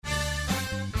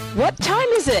What time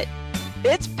is it?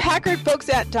 It's Packard Folks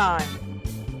at time.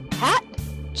 Hat?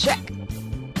 Check.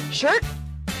 Shirt?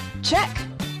 Check.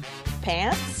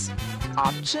 Pants?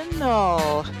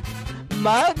 Optional.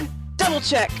 Mug? Double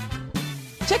check.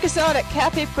 Check us out at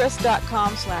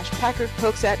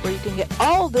cafepress.com/PackardPokesat where you can get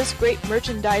all this great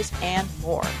merchandise and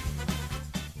more.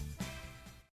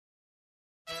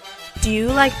 Do you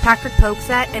like Packard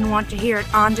Pokesat and want to hear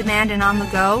it on demand and on the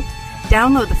go?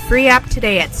 Download the free app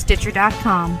today at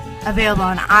Stitcher.com. Available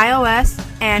on iOS,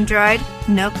 Android,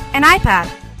 Nook, and iPad.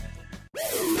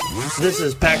 This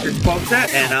is Packard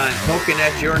Pokesat, and I'm poking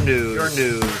at your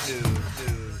news.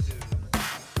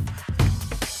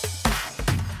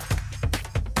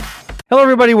 Hello,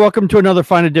 everybody. Welcome to another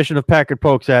fine edition of Packard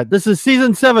Pokesat. This is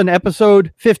Season 7,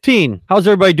 Episode 15. How's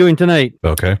everybody doing tonight?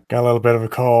 Okay. Got a little bit of a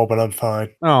cold, but I'm fine.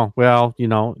 Oh, well,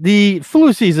 the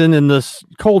flu season and this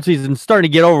cold season is starting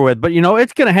to get over with, but,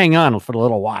 it's going to hang on for a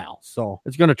little while. So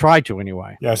it's going to try to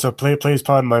anyway. Yeah, so please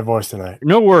pardon my voice tonight.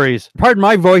 No worries. Pardon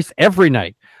my voice every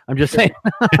night. I'm just saying.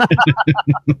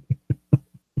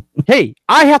 Hey,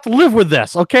 I have to live with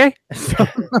this, okay? I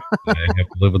have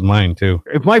to live with mine, too.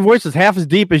 If my voice is half as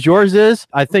deep as yours is,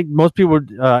 I think most people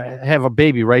would have a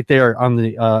baby right there on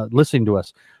the listening to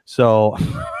us. So,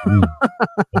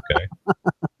 Okay.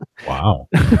 Wow.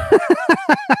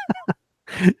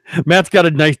 Matt's got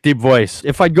a nice deep voice.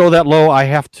 If I go that low, I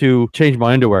have to change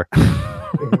my underwear.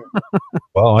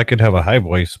 Well, I could have a high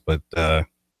voice, but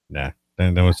nah.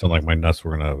 Then that would sound like my nuts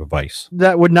were in a vice.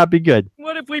 That would not be good.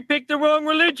 What if we picked the wrong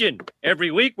religion?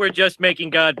 Every week we're just making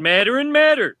God madder and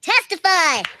madder.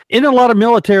 Testify! In a lot of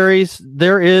militaries,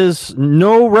 there is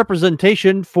no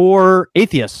representation for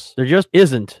atheists. There just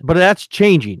isn't. But that's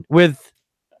changing with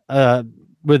the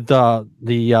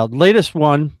latest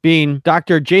one being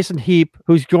Dr. Jason Heap,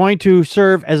 who's going to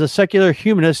serve as a secular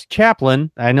humanist chaplain.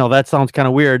 I know that sounds kind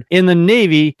of weird, in the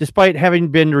Navy, despite having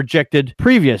been rejected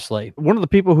previously. One of the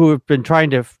people who have been trying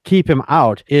to keep him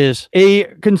out is a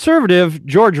conservative,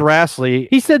 George Rassley.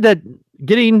 He said that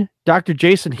getting Dr.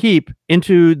 Jason Heap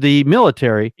into the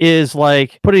military is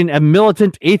like putting a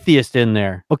militant atheist in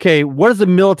there. Okay, what is a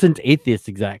militant atheist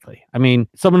exactly? I mean,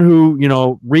 someone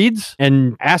who, reads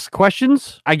and asks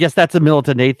questions. I guess that's a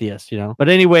militant atheist, But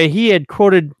anyway, he had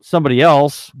quoted somebody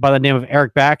else by the name of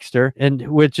Eric Baxter, and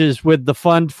which is with the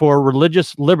Fund for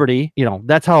Religious Liberty.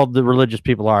 That's how the religious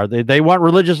people are. They want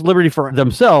religious liberty for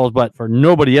themselves, but for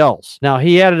nobody else. Now,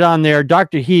 he added on there,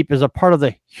 Dr. Heap is a part of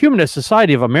the Humanist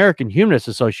Society of American Humanist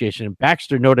Association. And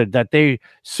Baxter noted that they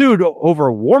sued over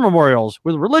war memorials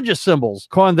with religious symbols,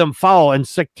 calling them foul and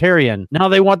sectarian. Now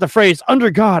they want the phrase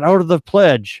 "under God" out of the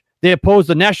pledge. They oppose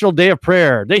the National Day of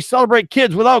Prayer. They celebrate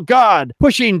kids without God,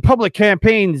 pushing public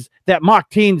campaigns that mock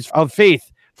teens of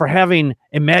faith for having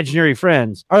imaginary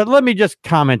friends. All right, let me just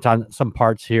comment on some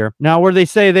parts here. Now, where they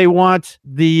say they want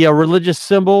the religious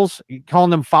symbols,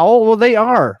 calling them foul, well, they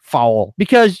are foul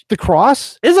because the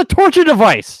cross is a torture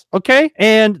device, okay?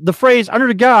 And the phrase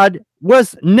 "under God"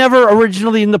 was never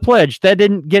originally in the pledge. That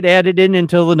didn't get added in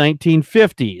until the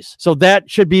 1950s. So that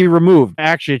should be removed.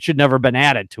 Actually, it should never have been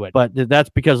added to it. But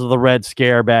that's because of the Red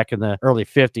Scare back in the early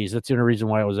 50s. That's the only reason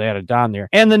why it was added on there.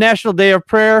 And the National Day of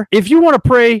Prayer. If you want to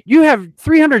pray, you have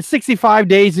 365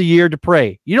 days a year to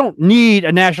pray. You don't need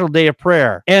a National Day of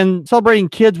Prayer. And celebrating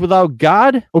kids without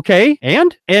God, okay?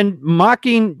 And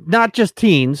mocking not just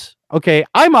teens. Okay,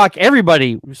 I mock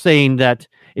everybody saying that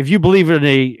if you believe in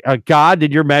a God,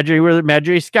 then you're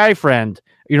imaginary sky friend,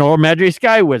 or imaginary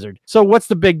sky wizard. So what's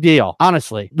the big deal?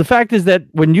 Honestly, the fact is that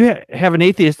when you have an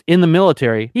atheist in the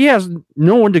military, he has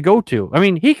no one to go to. I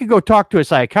mean, he could go talk to a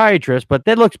psychiatrist, but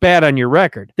that looks bad on your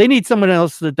record. They need someone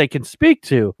else that they can speak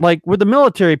to. Like with the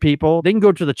military people, they can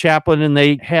go to the chaplain and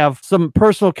they have some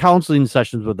personal counseling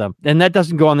sessions with them. And that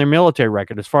doesn't go on their military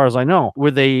record, as far as I know.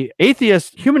 With a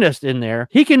atheist humanist in there,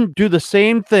 he can do the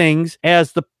same things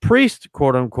as the priest,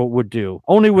 quote unquote, would do,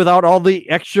 only without all the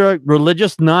extra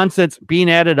religious nonsense being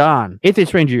added on.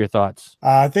 Atheist Ranger, your thoughts?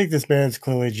 I think this man's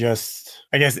clearly just,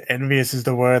 I guess envious is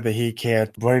the word, that he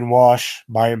can't brainwash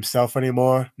by himself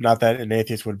anymore. Not that an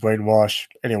atheist would brainwash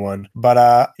anyone.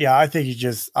 But yeah, I think he's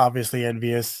just obviously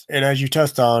envious. And as you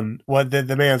touched on, what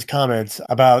the man's comments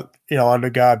about, under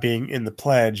God being in the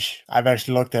pledge, I've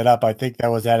actually looked that up. I think that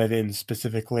was added in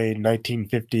specifically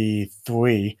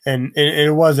 1953. And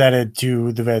it was added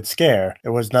to the Red Scare.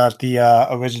 It was not the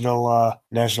original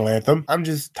national anthem. I'm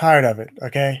just tired of it,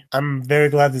 okay? I'm very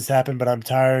glad this happened, but I'm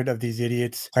tired of these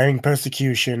idiots claiming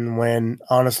persecution when,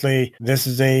 honestly, this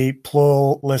is a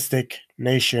pluralistic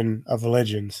nation of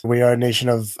religions. We are a nation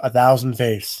of 1,000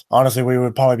 faiths. Honestly, we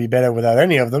would probably be better without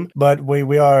any of them, but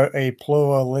we are a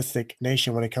pluralistic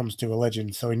nation when it comes to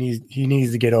religion, so he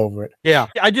needs to get over it. Yeah.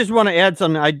 I just want to add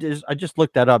something. I just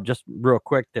looked that up just real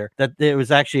quick there, that it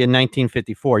was actually in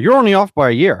 1954. You're only off by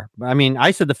a year. I mean,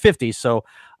 I said the 50s, so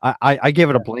I gave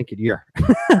it a blanket year.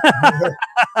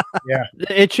 Yeah.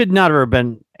 It should not have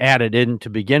been added in to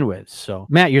begin with. So,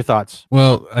 Matt, your thoughts?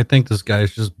 Well, I think this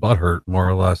guy's just butthurt, more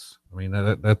or less. I mean,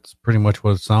 that's pretty much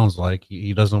what it sounds like.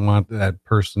 He doesn't want that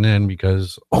person in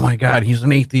because, oh my God, he's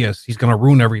an atheist. He's going to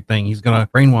ruin everything. He's going to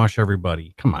brainwash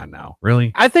everybody. Come on now.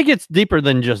 Really? I think it's deeper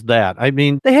than just that. I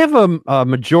mean, they have a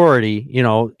majority,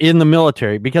 in the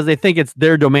military because they think it's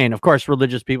their domain. Of course,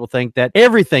 religious people think that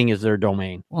everything is their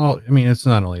domain. Well, I mean, it's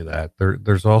not only that.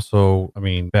 There's also, I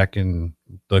mean, back in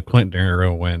the Clinton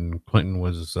era when Clinton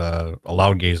was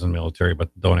allowed gays in the military, but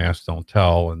don't ask, don't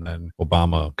tell. And then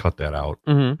Obama cut that out.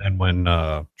 Mm-hmm. And when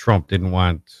Trump didn't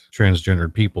want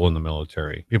transgendered people in the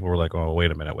military, people were like, oh,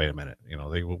 wait a minute.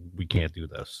 We can't do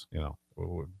this.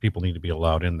 People need to be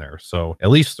allowed in there. So at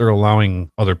least they're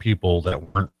allowing other people that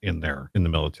weren't in there in the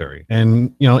military.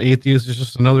 And, atheist is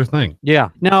just another thing. Yeah.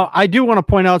 Now, I do want to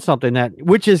point out something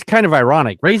which is kind of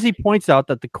ironic. Raisy points out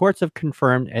that the courts have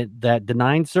confirmed that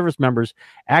denying service members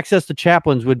access to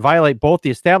chaplains would violate both the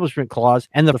Establishment Clause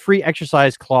and the Free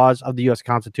Exercise Clause of the U.S.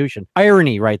 Constitution.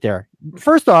 Irony right there.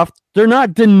 First off, they're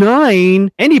not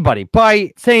denying anybody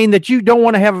by saying that you don't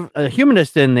want to have a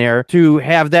humanist in there to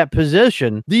have that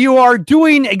position. You are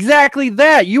doing exactly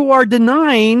that. You are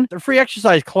denying the Free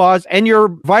Exercise Clause and you're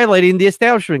violating the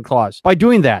Establishment Clause by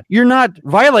doing that. You're not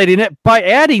violating it by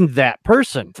adding that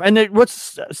person. And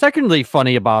what's secondly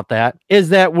funny about that is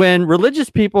that when religious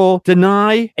people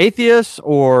deny atheists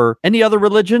or any other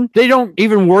religion, they don't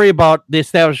even worry about the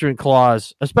Establishment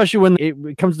Clause, especially when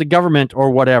it comes to government or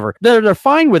whatever. They're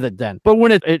fine with it then. But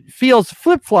when it feels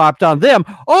flip-flopped on them,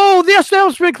 oh, the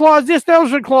Establishment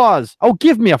Clause. Oh,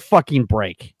 give me a fucking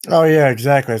break. Oh, yeah,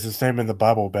 exactly. It's the same in the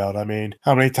Bible Belt. I mean,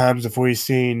 how many times have we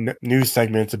seen news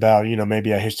segments about,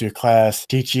 maybe a history class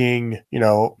teaching,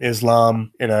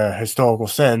 Islam in a historical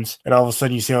sense, and all of a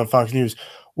sudden you see on Fox News,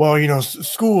 well,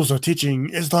 schools are teaching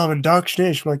Islam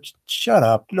indoctrination. I'm like, shut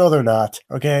up. No, they're not.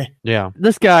 Okay. Yeah.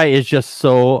 This guy is just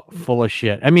so full of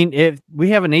shit. I mean, if we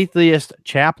have an atheist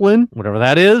chaplain, whatever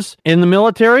that is, in the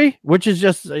military, which is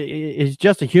just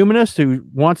a humanist who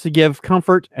wants to give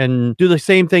comfort and do the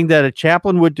same thing that a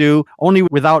chaplain would do, only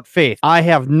without faith. I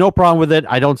have no problem with it.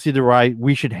 I don't see why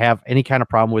we should have any kind of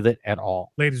problem with it at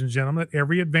all. Ladies and gentlemen,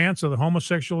 every advance of the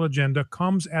homosexual agenda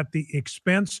comes at the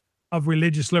expense of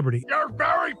religious liberty. You're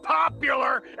very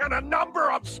popular in a number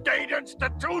of state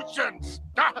institutions.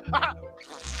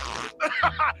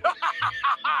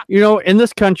 In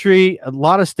this country, a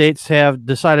lot of states have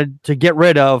decided to get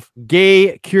rid of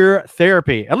gay cure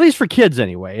therapy, at least for kids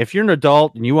anyway. If you're an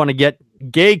adult and you want to get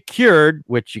gay cured,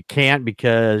 which you can't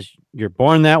because you're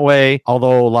born that way,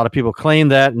 although a lot of people claim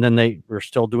that, and then they were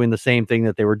still doing the same thing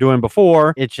that they were doing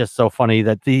before. It's just so funny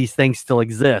that these things still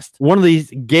exist. One of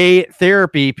these gay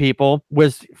therapy people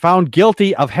was found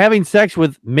guilty of having sex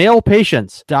with male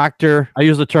patients. I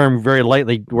use the term very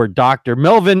lightly, word doctor,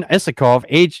 Melvin Isakov,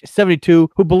 age 72,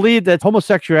 who believed that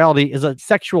homosexuality is a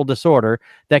sexual disorder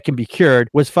that can be cured,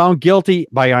 was found guilty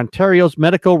by Ontario's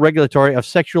medical regulatory of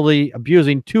sexually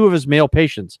abusing two of his male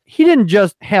patients. He didn't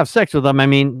just have sex with them. I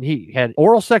mean, he had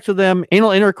oral sex with them,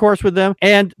 anal intercourse with them,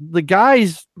 and the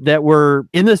guys that were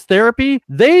in this therapy,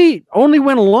 they only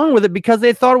went along with it because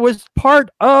they thought it was part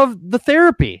of the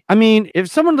therapy. I mean,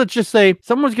 if let's just say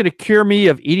someone's going to cure me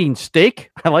of eating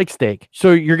steak, I like steak,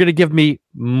 so you're going to give me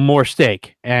more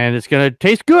steak and it's going to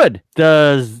taste good.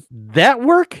 Does that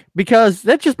work? Because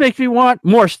that just makes me want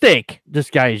more steak. This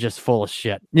guy is just full of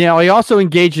shit. He also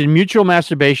engaged in mutual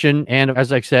masturbation and,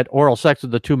 as I said, oral sex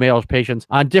with the two male patients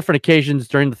on different occasions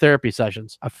during the therapy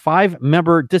sessions. A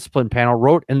 5-member discipline panel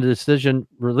wrote in the decision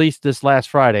released this last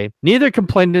Friday. Neither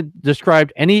complainant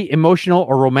described any emotional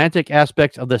or romantic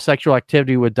aspects of the sexual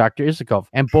activity with Dr. Isakov,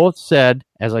 and both said,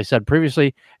 as I said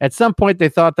previously, at some point they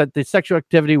thought that the sexual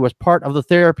activity was part of the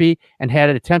therapy and had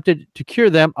attempted to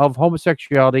cure them of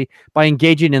homosexuality by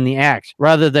engaging in the acts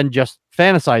rather than just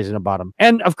fantasizing about them.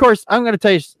 And of course, I'm going to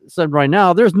tell you something right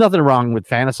now. There's nothing wrong with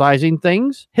fantasizing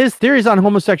things. His theories on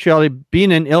homosexuality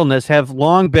being an illness have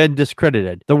long been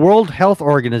discredited. The World Health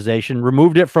Organization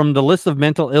removed it from the list of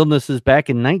mental illnesses back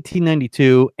in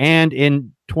 1992, and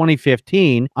in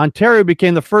 2015, Ontario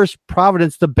became the first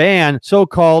province to ban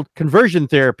so-called conversion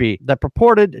therapy that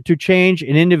purported to change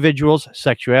an individual's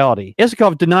sexuality.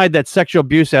 Isakov denied that sexual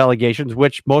abuse allegations,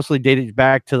 which mostly dated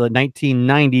back to the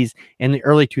 1990s and the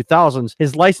early 2000s.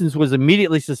 His license was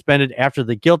immediately suspended after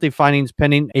the guilty findings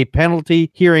pending a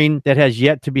penalty hearing that has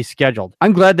yet to be scheduled.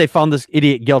 I'm glad they found this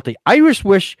idiot guilty. I just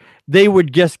wish they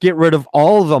would just get rid of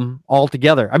all of them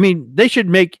altogether. I mean, they should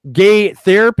make gay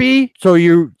therapy so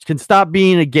you can stop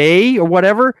being a gay or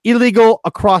whatever illegal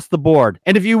across the board.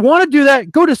 And if you want to do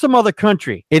that, go to some other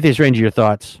country. Atheist Ranger, your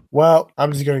thoughts? Well,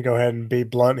 I'm just going to go ahead and be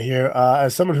blunt here.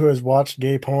 As someone who has watched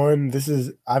gay porn,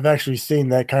 I've actually seen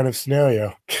that kind of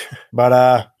scenario.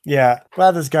 But yeah,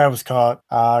 glad this guy was caught,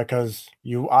 because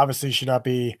you obviously should not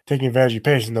be taking advantage of your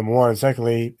patients, number one. And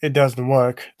secondly, it doesn't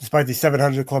work. Despite the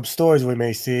 700 Club stories we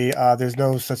may see, there's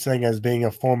no such thing as being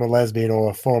a former lesbian or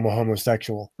a former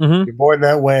homosexual. Mm-hmm. You're born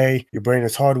that way. Your brain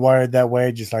is hardwired that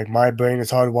way, just like my brain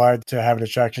is hardwired to have an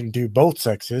attraction to both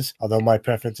sexes, although my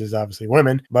preference is obviously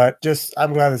women. But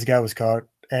I'm glad this guy was caught.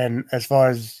 And as far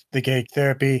as the gay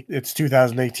therapy, it's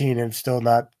 2018 and it's still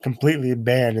not completely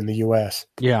banned in the U.S.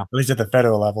 Yeah. At least at the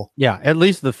federal level. Yeah, at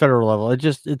least the federal level.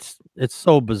 It's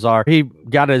so bizarre. He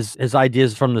got his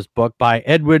ideas from this book by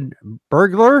Edward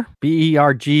Bergler,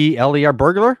 Bergler,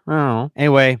 Bergler. I don't know.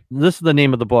 Anyway, this is the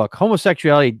name of the book: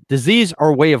 Homosexuality, Disease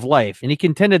or Way of Life. And he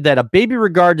contended that a baby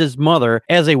regards his mother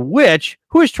as a witch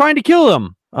who is trying to kill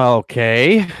him.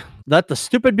 Okay. Let the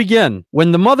stupid begin.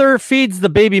 When the mother feeds the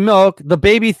baby milk, the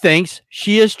baby thinks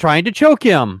she is trying to choke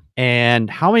him. And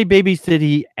how many babies did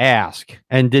he ask?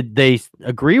 And did they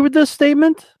agree with this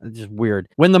statement? It's just weird.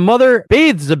 When the mother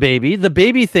bathes the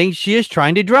baby thinks she is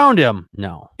trying to drown him.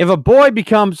 No. If a boy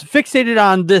becomes fixated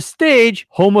on this stage,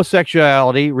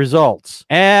 homosexuality results.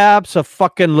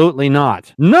 Abso-fucking-lutely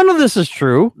not. None of this is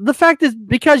true. The fact is,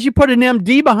 because you put an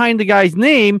MD behind the guy's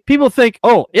name, people think,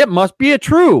 oh, it must be a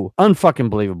true.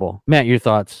 Unfucking believable. Matt, your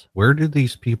thoughts? Where did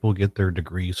these people get their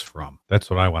degrees from?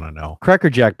 That's what I want to know. Cracker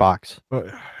Jack box.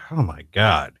 Oh my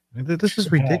God. This is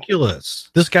ridiculous.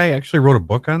 This guy actually wrote a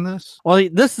book on this? Well,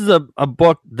 this is a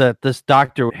book that this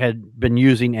doctor had been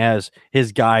using as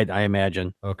his guide, I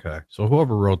imagine. Okay. So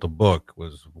whoever wrote the book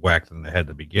was whacked in the head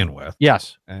to begin with.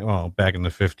 Yes. And, well, back in the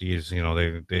 50s,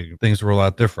 they things were a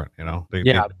lot different, They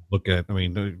look at,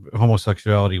 the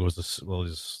homosexuality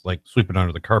was like sweeping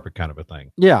under the carpet kind of a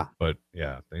thing. Yeah. But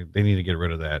yeah, they need to get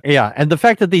rid of that. Yeah. And the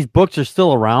fact that these books are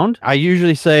still around, I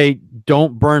usually say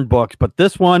don't burn books, but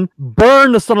this one,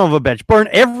 burn the son of a bitch. Burn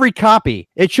every copy.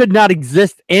 It should not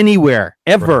exist anywhere,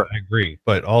 ever. Right, I agree.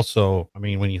 But also,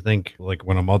 when you think like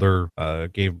when a mother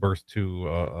gave birth to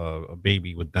a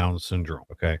baby with Down syndrome,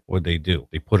 okay, what'd they do?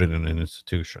 They put it in an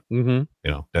institution.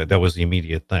 Mm-hmm. That was the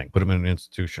immediate thing. Put them in an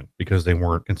institution because they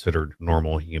weren't considered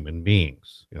normal human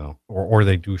beings, or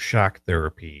they do shock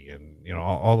therapy and,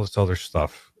 all this other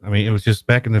stuff. It was just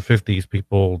back in the 50s,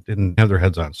 people didn't have their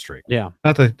heads on straight. Yeah.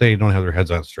 Not that they don't have their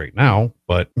heads on straight now,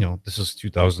 but, this is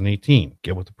 2018.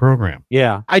 Get with the program.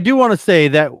 Yeah. I do want to say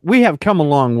that we have come a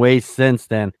long way since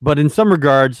then, but in some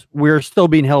regards, we're still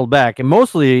being held back, and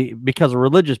mostly because of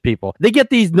religious people. They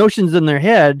get these notions in their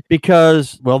head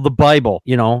because, well, the Bible,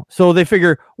 so they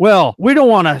figure, well, we don't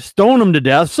want to stone them to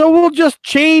death, so we'll just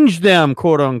change them,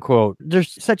 quote unquote. They're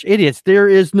such idiots. There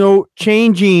is no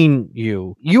changing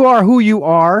you. You are who you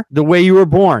are, the way you were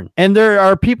born. And there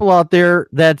are people out there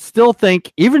that still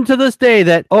think, even to this day,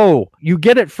 that, oh, you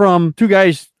get it from two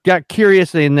guys got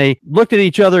curious and they looked at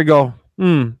each other and go,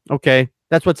 okay,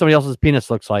 that's what somebody else's penis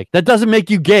looks like. That doesn't make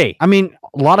you gay. A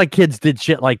lot of kids did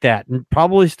shit like that and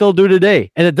probably still do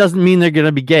today. And it doesn't mean they're going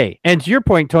to be gay. And to your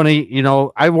point, Tony,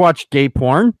 I watch gay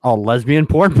porn, all lesbian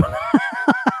porn.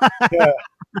 Yeah.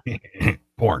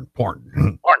 Porn.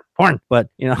 But,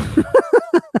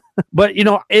 but,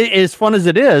 as fun as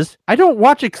it is, I don't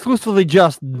watch exclusively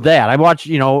just that. I watch,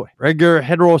 regular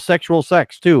heterosexual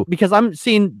sex too, because I'm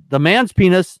seeing the man's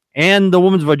penis and the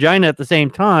woman's vagina at the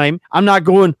same time. I'm not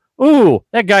going, ooh,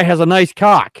 that guy has a nice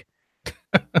cock.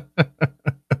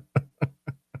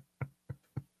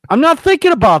 I'm not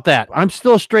thinking about that. I'm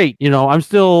still straight, I'm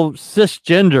still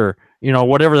cisgender,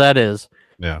 whatever that is.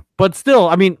 Yeah. But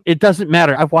still, it doesn't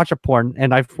matter. I've watched a porn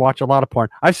and I've watched a lot of porn.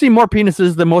 I've seen more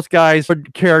penises than most guys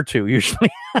would care to usually.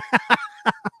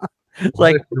 It's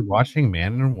like if you're watching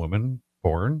man and woman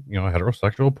porn,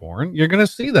 heterosexual porn, you're going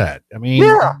to see that.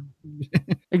 Yeah.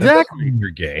 Exactly.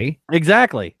 You're gay.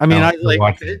 Exactly. I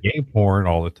watch gay porn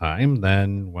all the time,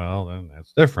 then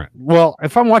that's different. Well,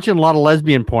 if I'm watching a lot of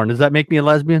lesbian porn, does that make me a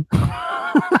lesbian?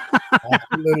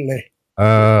 Absolutely.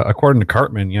 According to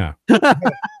Cartman, yeah.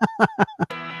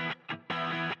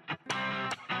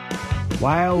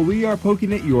 While we are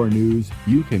poking at your news,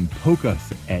 you can poke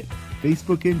us at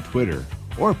Facebook and Twitter,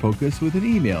 or poke us with an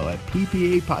email at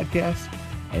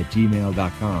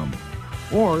ppapodcast@gmail.com,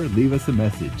 or leave us a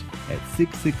message at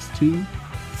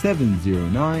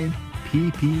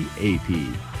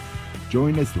 662-709-PPAP.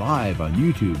 Join us live on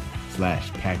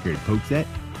YouTube/PackardPokeset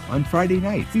on Friday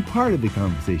nights. Be part of the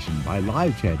conversation by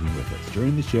live chatting with us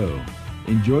during the show.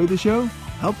 Enjoy the show?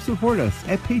 Help support us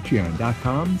at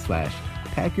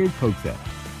patreon.com/PackardPokeset.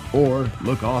 Or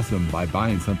look awesome by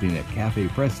buying something at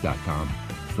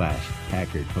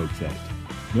cafepress.com/PackardPokeset.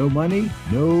 No money,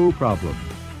 no problem.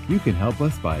 You can help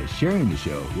us by sharing the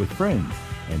show with friends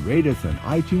and rate us on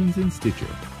iTunes and Stitcher.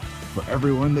 For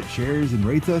everyone that shares and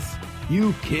rates us,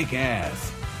 you kick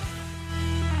ass.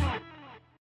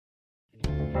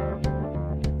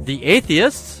 The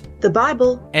Atheists, the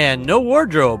Bible, and No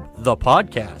Wardrobe, the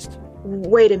podcast.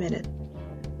 Wait a minute.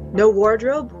 No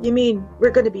wardrobe? You mean we're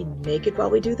going to be naked while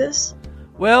we do this?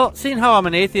 Well, seeing how I'm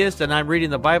an atheist and I'm reading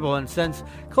the Bible, and since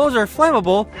clothes are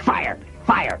flammable, fire,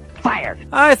 fire, fire,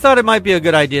 I thought it might be a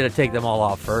good idea to take them all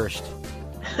off first.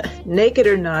 Naked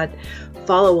or not,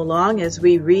 follow along as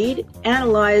we read,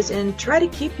 analyze, and try to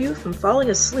keep you from falling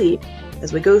asleep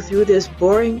as we go through this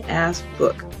boring-ass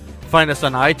book. Find us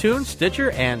on iTunes,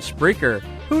 Stitcher, and Spreaker.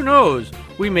 Who knows?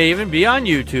 We may even be on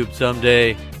YouTube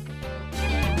someday.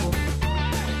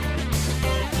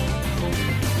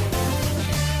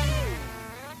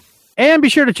 And be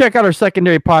sure to check out our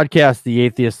secondary podcast, The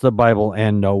Atheist, the Bible,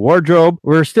 and No Wardrobe.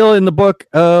 We're still in the book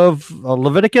of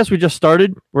Leviticus. We just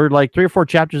started. We're like 3 or 4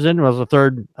 chapters in. It was the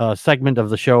third segment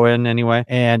of the show in anyway.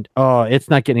 And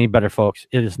it's not getting any better, folks.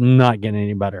 It is not getting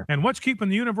any better. And what's keeping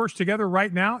the universe together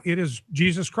right now? It is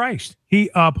Jesus Christ.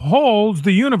 He upholds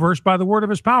the universe by the word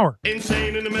of his power.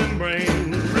 Insane in the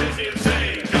membrane. Crazy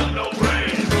insane, got no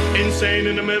brain. Insane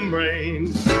in the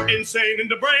membrane. Insane in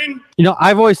the brain. You know,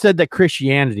 I've always said that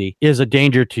Christianity is a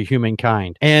danger to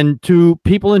humankind and to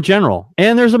people in general.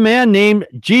 And there's a man named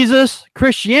Jesus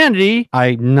Christianity,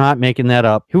 I'm not making that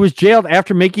up, who was jailed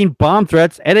after making bomb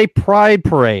threats at a pride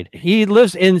parade. He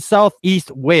lives in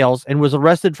southeast Wales and was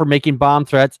arrested for making bomb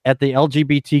threats at the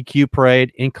LGBTQ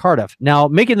parade in Cardiff. Now,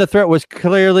 making the threat was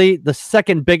clearly the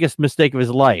second biggest mistake of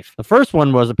his life. The first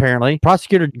one was apparently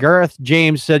prosecutor Gareth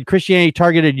James said Christianity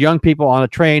targeted young people on a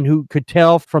train who could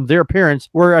tell from their appearance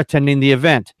were attending the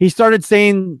event. He started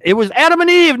saying it was Adam and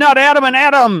Eve, not Adam and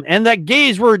Adam, and that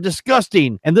gays were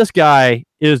disgusting. And this guy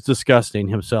is disgusting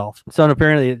himself. So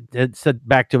apparently it said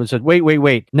back to him and said,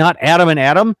 wait, not Adam and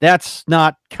Adam? That's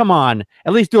not, come on,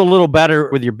 at least do a little better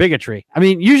with your bigotry. I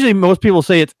mean, usually most people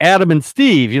say it's Adam and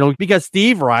Steve, because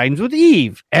Steve rhymes with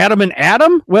Eve. Adam and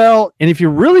Adam? Well, and if you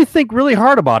really think really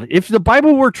hard about it, if the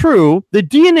Bible were true, the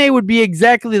DNA would be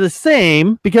exactly the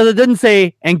same because it didn't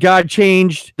say, and God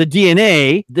changed the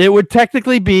DNA. It would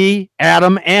technically be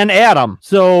Adam and Adam.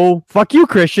 So fuck you,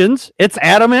 Christians. It's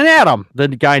Adam and Adam. The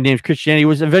guy named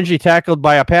Christianity was eventually tackled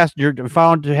by a passenger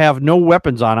found to have no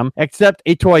weapons on him except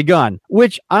a toy gun,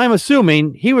 which I'm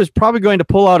assuming he was probably going to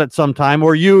pull out at some time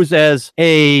or use as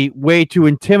a way to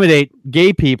intimidate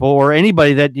gay people or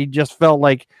anybody that he just felt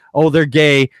like, oh, they're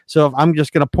gay, so if I'm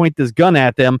just going to point this gun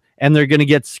at them and they're going to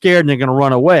get scared and they're going to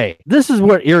run away. This is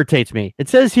what irritates me. It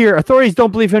says here, authorities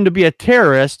don't believe him to be a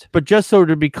terrorist, but just so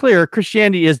to be clear,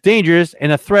 Christianity is dangerous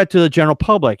and a threat to the general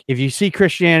public. If you see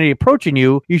Christianity approaching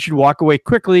you, you should walk away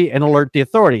quickly and alert the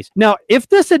authorities. Now, if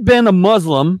this had been a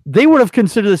Muslim, they would have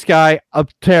considered this guy a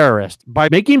terrorist. By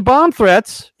making bomb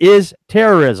threats is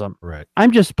terrorism. Right.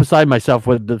 I'm just beside myself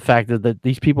with the fact that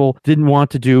these people didn't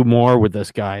want to do more with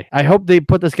this guy. I hope they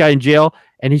put this guy in jail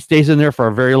and he stays in there for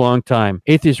a very long time.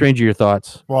 Atheist Ranger, your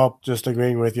thoughts? Well, just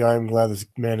agreeing with you, I'm glad this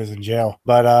man is in jail.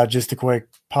 But just a quick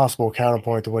possible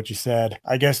counterpoint to what you said.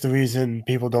 I guess the reason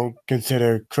people don't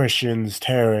consider Christians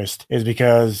terrorists is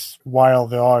because while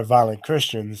there are violent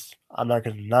Christians, I'm not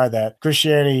going to deny that,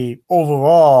 Christianity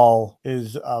overall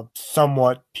is a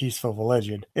somewhat peaceful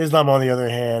religion. Islam, on the other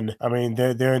hand, I mean,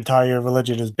 their entire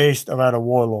religion is based around a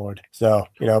warlord. So,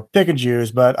 pick and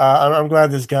choose, but I'm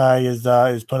glad this guy is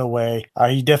put away.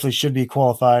 He definitely should be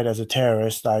qualified as a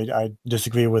terrorist. I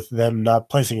disagree with them not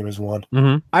placing him as one.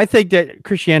 Mm-hmm. I think that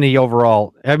Christianity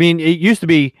overall, I mean, it used to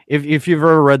be, if you've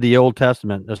ever read the Old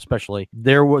Testament especially,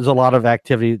 there was a lot of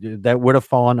activity that would have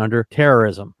fallen under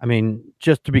terrorism. I mean,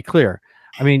 just to be clear.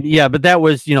 I mean, yeah, but that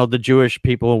was, the Jewish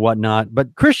people and whatnot.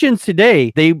 But Christians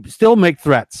today, they still make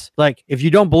threats. Like, if you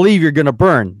don't believe, you're going to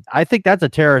burn. I think that's a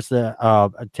terrorist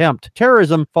attempt.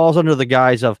 Terrorism falls under the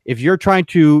guise of if you're trying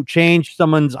to change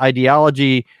someone's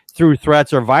ideology through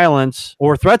threats or violence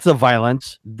or threats of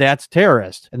violence, that's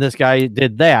terrorist. And this guy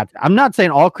did that. I'm not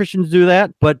saying all Christians do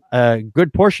that, but a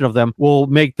good portion of them will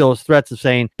make those threats of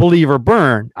saying believe or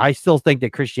burn. I still think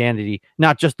that Christianity,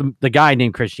 not just the guy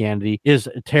named Christianity, is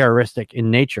terroristic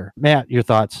in nature. Matt, your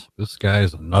thoughts? This guy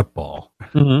is a nutball.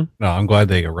 Mm-hmm. No, I'm glad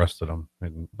they arrested him,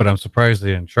 but I'm surprised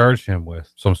they didn't charge him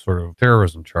with some sort of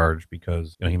terrorism charge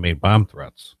because he made bomb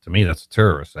threats. To me, that's a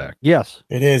terrorist act. Yes,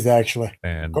 it is actually.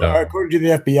 And according to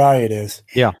the FBI, it is.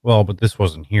 Yeah. Well, but this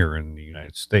wasn't here in the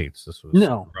United States. This was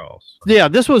somewhere else. Yeah,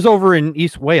 this was over in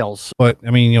East Wales. But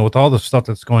I mean, with all the stuff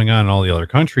that's going on in all the other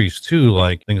countries too,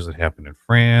 like things that happened in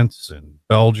France and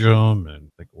Belgium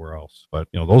and like where else. But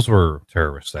those were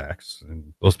terrorist acts,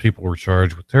 and those people were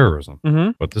charged with terrorism.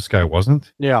 Mm-hmm. But this guy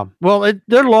wasn't. Yeah. Well,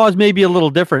 their laws may be a little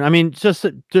different. I mean, just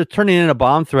turning in a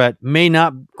bomb threat may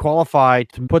not qualify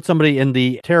to put somebody in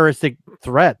the terroristic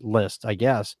threat list, I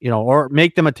guess, or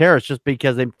make them a terrorist just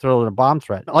because they throw in a bomb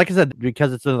threat. Like I said,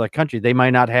 because it's another country, they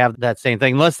might not have that same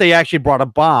thing. Unless they actually brought a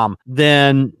bomb,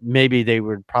 then maybe they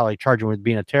would probably charge him with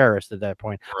being a terrorist at that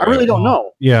point. Right. I really don't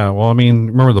know. Yeah. Well, I mean,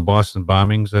 remember the Boston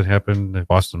bombings that happened, the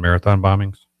Boston Marathon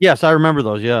bombings? Yes, I remember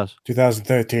those. Yes.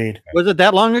 2013. Was it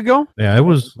that long ago? Yeah, it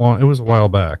was long. It was a while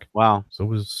back. Wow. So it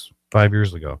was 5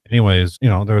 years ago. Anyways,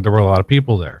 there were a lot of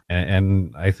people there.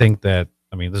 And I think that,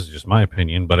 I mean, this is just my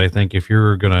opinion, but I think if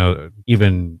you're going to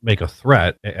even make a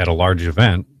threat at a large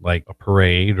event, like a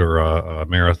parade or a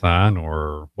marathon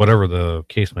or whatever the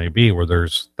case may be, where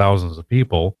there's thousands of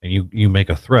people and you make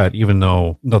a threat, even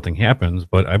though nothing happens,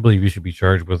 but I believe you should be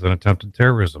charged with an attempted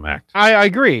terrorism act. I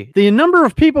agree. The number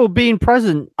of people being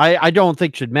present, I don't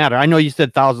think should matter. I know you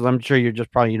said thousands. I'm sure you're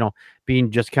just probably,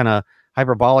 being just kind of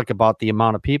hyperbolic about the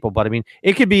amount of people, but I mean,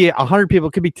 it could be 100 people,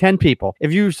 it could be 10 people.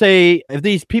 If you say, if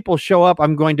these people show up,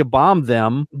 I'm going to bomb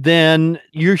them, then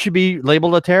you should be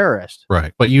labeled a terrorist.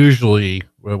 Right. But usually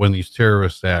when these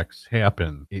terrorist acts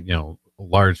happen,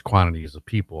 large quantities of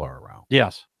people are around.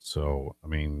 Yes. So, I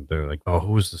mean, they're like, oh,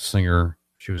 who was the singer?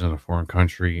 She was in a foreign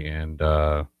country and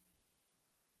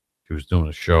she was doing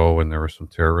a show and there were some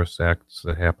terrorist acts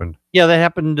that happened. Yeah, that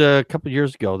happened a couple of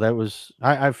years ago. That was,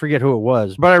 I forget who it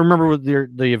was, but I remember what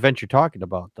the event you're talking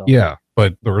about, though. Yeah,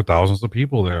 but there were thousands of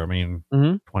people there. I mean,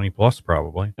 20 plus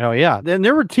probably. Oh, yeah. Then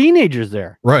there were teenagers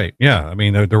there. Right. Yeah. I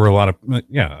mean, there were a lot of,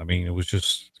 I mean, it was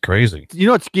just crazy. You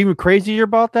know what's even crazier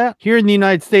about that? Here in the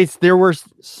United States, there were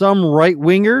some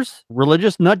right-wingers,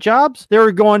 religious nut jobs. They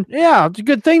were going, yeah, it's a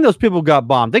good thing those people got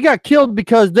bombed. They got killed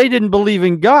because they didn't believe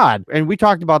in God. And we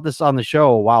talked about this on the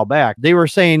show a while back. They were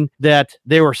saying that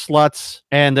they were sluts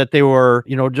and that they were,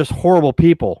 just horrible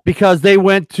people because they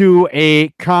went to a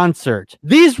concert.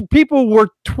 These people were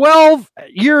 12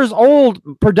 years old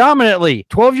predominantly.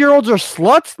 12-year-olds are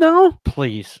sluts now?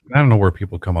 Please. I don't know where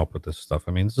people come up with this stuff.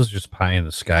 I mean, this is just pie in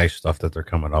the sky stuff that they're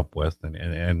coming up with,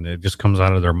 and it just comes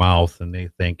out of their mouth, and they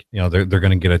think, they're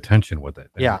going to get attention with it.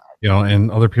 Yeah.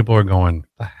 And other people are going,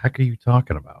 the heck are you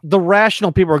talking about? The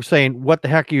rational people are saying, what the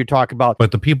heck are you talking about?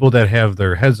 But the people that have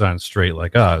their heads on straight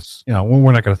like us,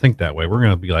 we're not going to think that way. We're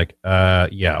going to be like,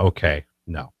 yeah, okay.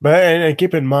 No. But and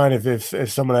keep in mind,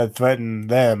 if someone had threatened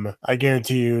them, I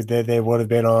guarantee you that they would have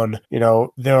been on,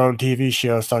 their own TV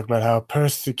shows talking about how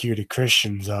persecuted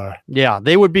Christians are. Yeah,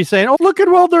 they would be saying, oh, look at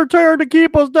what they're trying to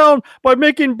keep us down by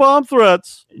making bomb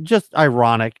threats. Just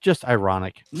ironic.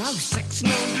 No sex,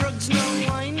 no drugs, no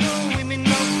wine, no women,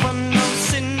 no fun, no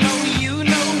sin, no you,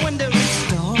 no wonder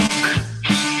it's dark.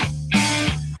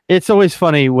 It's always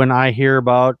funny when I hear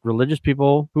about religious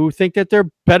people who think that they're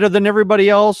better than everybody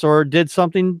else or did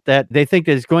something that they think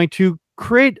is going to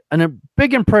create a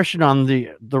big impression on the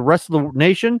rest of the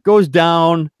nation, goes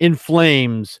down in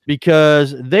flames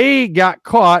because they got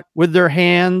caught with their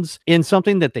hands in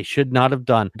something that they should not have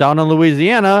done. Down in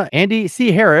Louisiana, Andy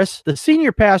C. Harris, the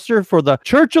senior pastor for the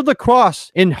Church of the Cross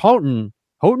in Houghton?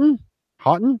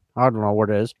 I don't know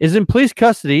what it is in police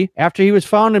custody after he was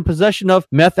found in possession of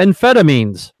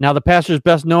methamphetamines. Now, the pastor is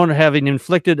best known for having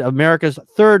inflicted America's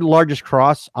third largest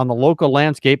cross on the local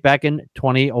landscape back in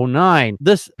 2009.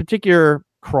 This particular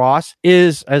cross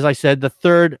is, as I said, the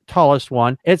third tallest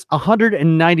one. It's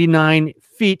 199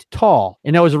 feet tall,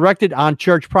 and it was erected on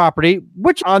church property,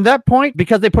 which on that point,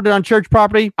 because they put it on church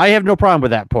property, I have no problem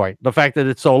with that point. The fact that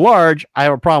it's so large, I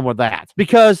have a problem with that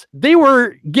because they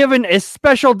were given a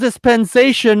special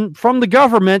dispensation from the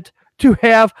government to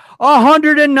have a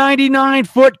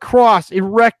 199-foot cross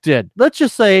erected. Let's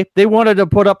just say they wanted to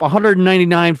put up a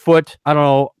 199-foot,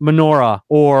 menorah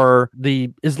or the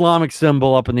Islamic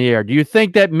symbol up in the air. Do you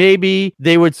think that maybe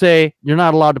they would say, you're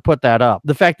not allowed to put that up?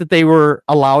 The fact that they were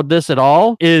allowed this at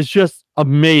all is just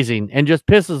amazing and just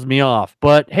pisses me off.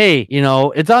 But hey,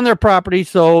 it's on their property,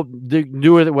 so they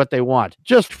do with it what they want.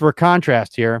 Just for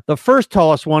contrast here, the first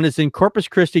tallest one is in Corpus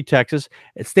Christi, Texas.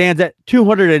 It stands at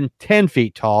 210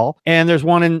 feet tall. And there's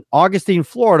one in Augustine,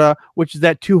 Florida, which is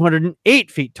at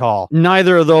 208 feet tall.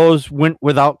 Neither of those went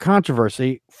without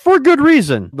controversy. For good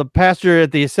reason. The pastor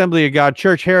at the Assembly of God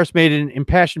Church, Harris, made an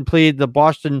impassioned plea to the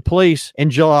Boston police in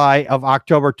July of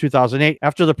October 2008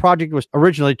 after the project was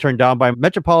originally turned down by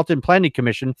Metropolitan Planning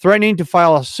Commission, threatening to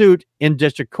file a suit in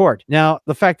district court. Now,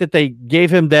 the fact that they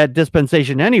gave him that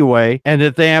dispensation anyway, and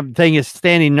that the damn thing is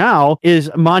standing now, is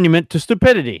a monument to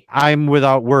stupidity. I'm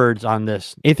without words on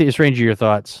this. Atheist Ranger, your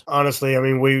thoughts? Honestly, I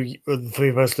mean, the three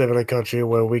of us live in a country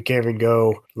where we can't even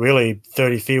go really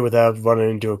 30 feet without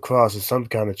running into a cross of some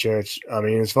kind of church. I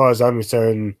mean, as far as I'm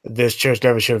concerned, this church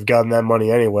never should have gotten that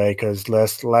money anyway, because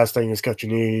last thing this country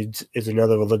needs is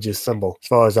another religious symbol, as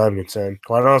far as I'm concerned.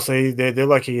 Quite honestly, they're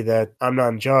lucky that I'm not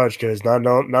in charge, because not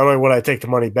only would I take the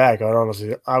money back,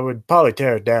 I would probably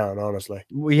tear it down, honestly.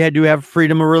 We had to have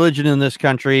freedom of religion in this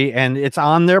country, and it's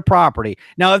on their property.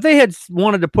 Now, if they had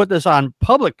wanted to put this on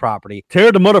public property,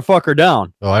 tear the motherfucker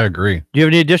down. Oh, I agree. Do you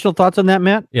have any additional thoughts on that,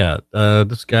 Matt? Yeah,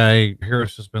 this guy,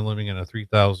 Harris, has been living in a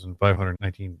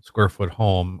 3,519 square foot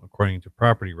home. According to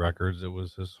property records, it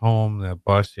was his home that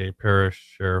Bossier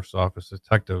Parish Sheriff's Office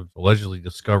detectives allegedly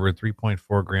discovered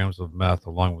 3.4 grams of meth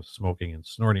along with smoking and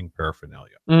snorting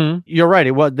paraphernalia. Mm-hmm. You're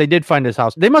right. They did find his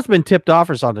house. They must have been tipped off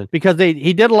or something, because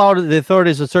he did allow the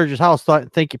authorities to search his house,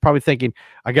 probably thinking,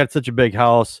 I got such a big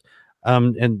house.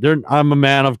 And I'm a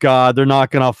man of God. They're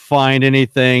not going to find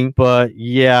anything. But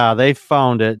yeah, they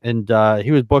found it. And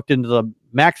he was booked into the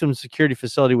maximum security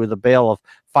facility with a bail of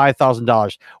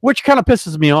 $5,000, which kind of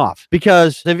pisses me off,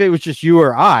 because if it was just you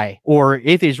or I or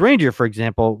Atheist Ranger, for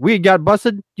example, we got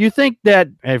busted. Do you think that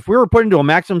if we were put into a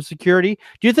maximum security,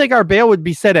 do you think our bail would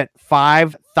be set at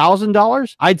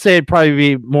 $5,000? I'd say it'd probably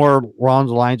be more along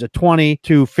the lines of $20,000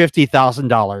 to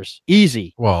 $50,000.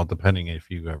 Easy. Well, depending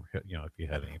if you ever, if you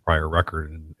had any prior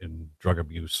record in drug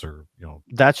abuse or,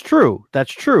 That's true.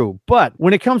 That's true. But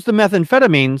when it comes to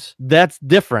methamphetamines, that's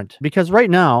different, because right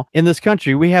now in this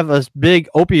country, we have this big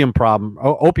opiate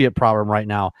problem right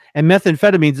now, and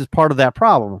methamphetamines is part of that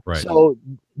problem. Right. So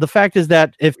the fact is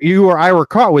that if you or I were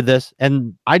caught with this,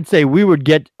 and I'd say we would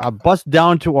get a bust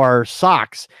down to our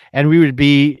socks, and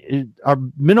our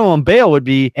minimum bail would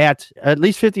be at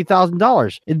least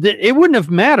 $50,000. It wouldn't have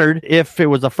mattered if it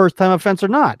was a first time offense or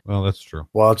not. Well, that's true.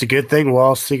 Well, it's a good thing we're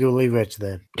all secretly rich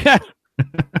then.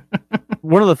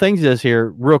 One of the things is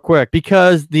here, real quick,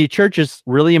 because the church is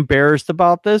really embarrassed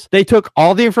about this, they took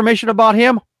all the information about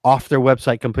him off their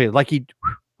website completely. Like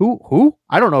who?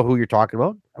 I don't know who you're talking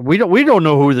about. We don't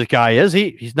know who this guy is.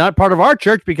 He's not part of our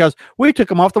church because we took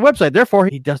him off the website. Therefore,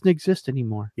 he doesn't exist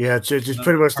anymore. Yeah, it's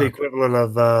pretty much the equivalent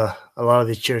of a lot of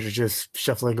these churches just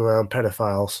shuffling around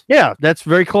pedophiles. Yeah, that's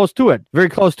very close to it. Very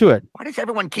close to it. Why does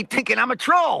everyone keep thinking I'm a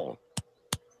troll?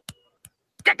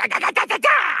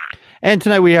 And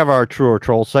tonight we have our True or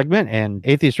Troll segment, and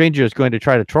Atheist Ranger is going to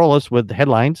try to troll us with the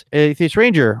headlines. Atheist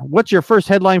Ranger, what's your first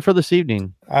headline for this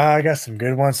evening? I got some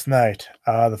good ones tonight.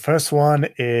 The first one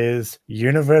is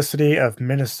University of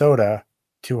Minnesota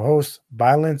to host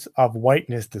Violence of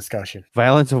Whiteness discussion.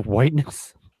 Violence of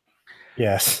Whiteness?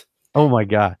 Yes. Oh my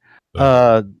God.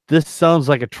 This sounds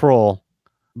like a troll.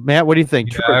 Matt, what do you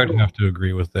think? Yeah, I would have to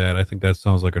agree with that. I think that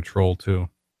sounds like a troll too.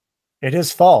 It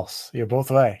is false. You're both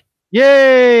right.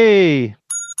 Yay!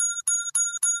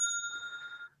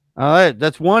 All right,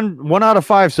 that's one out of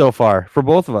 5 so far for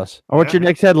both of us. What's your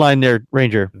next headline there,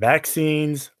 Ranger?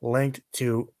 Vaccines linked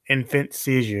to infant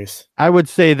seizures. I would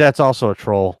say that's also a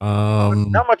troll.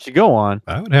 Not much to go on.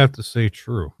 I would have to say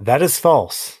true. That is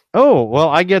false. Oh, well,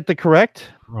 I get the correct.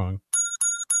 Wrong.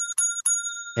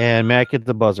 And Matt gets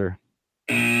the buzzer.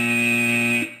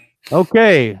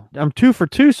 Okay, I'm 2 for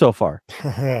 2 so far.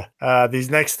 These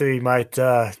next 3 might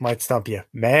stump you.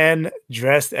 Man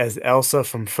dressed as Elsa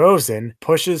from Frozen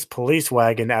pushes police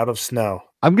wagon out of snow.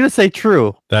 I'm gonna say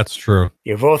true. That's true.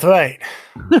 You're both right.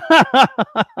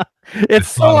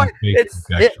 It's or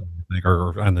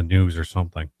on the news or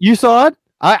something. You saw it?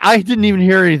 I didn't even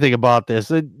hear anything about this.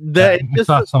 I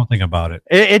saw something about it.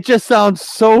 It just sounds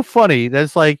so funny.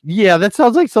 That's like, yeah, that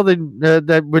sounds like something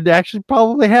that would actually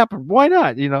probably happen. Why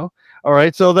not? All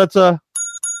right, so that's for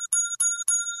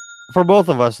both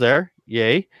of us there.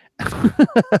 Yay.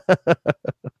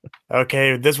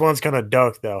 Okay, this one's kind of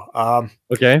dark though.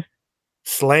 Okay.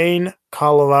 Slain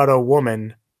Colorado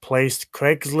woman placed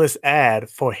Craigslist ad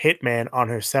for hitman on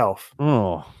herself.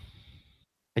 Oh,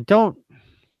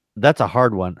 that's a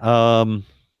hard one. I'm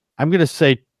gonna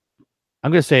say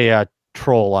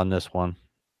troll on this one.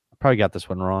 probably got this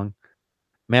one wrong.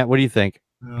 Matt, what do you think?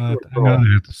 I'm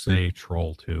gonna have to say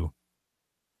troll too.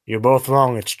 You're both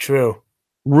wrong. It's true.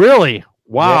 Really?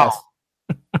 Wow.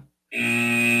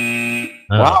 Yes.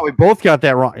 Wow, we both got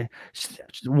that wrong.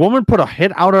 Woman put a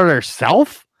hit out on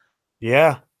herself?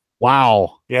 Yeah.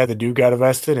 Wow. Yeah, the dude got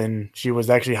arrested, and she was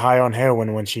actually high on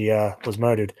heroin when she was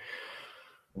murdered.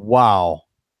 Wow.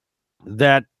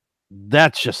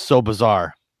 That's just so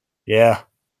bizarre. Yeah.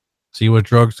 See what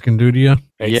drugs can do to you?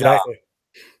 Exactly.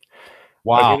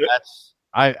 Wow. That's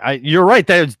you're right.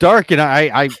 That it's dark, and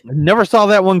I never saw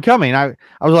that one coming. I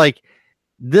was like,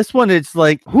 this one, it's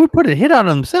like, who would put a hit on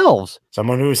themselves?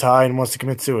 Someone who's high and wants to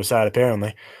commit suicide,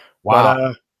 apparently.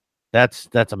 Wow. But,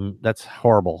 that's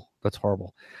horrible. That's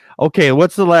horrible. Okay,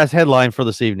 what's the last headline for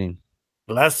this evening?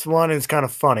 The last one is kind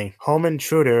of funny. Home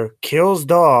intruder kills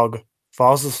dog,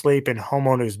 falls asleep in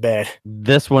homeowner's bed.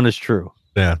 This one is true.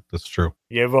 Yeah, that's true.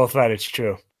 You're both right. It's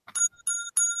true.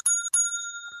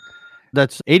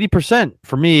 That's 80%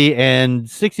 for me and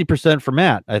 60% for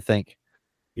Matt, I think.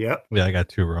 Yep. Yeah, I got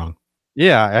 2 wrong.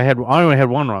 Yeah, I only had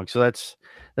 1 wrong, so that's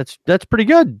pretty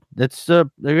good. We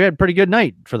had a pretty good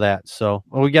night for that. So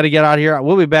we got to get out of here.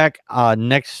 We'll be back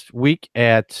next week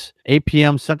at 8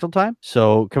 p.m. Central Time.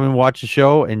 So come and watch the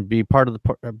show and be part of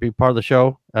the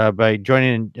show by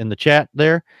joining in the chat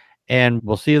there. And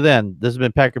we'll see you then. This has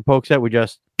been Packard Pokes That. We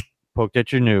just poked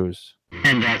at your news.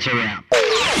 And that's a wrap.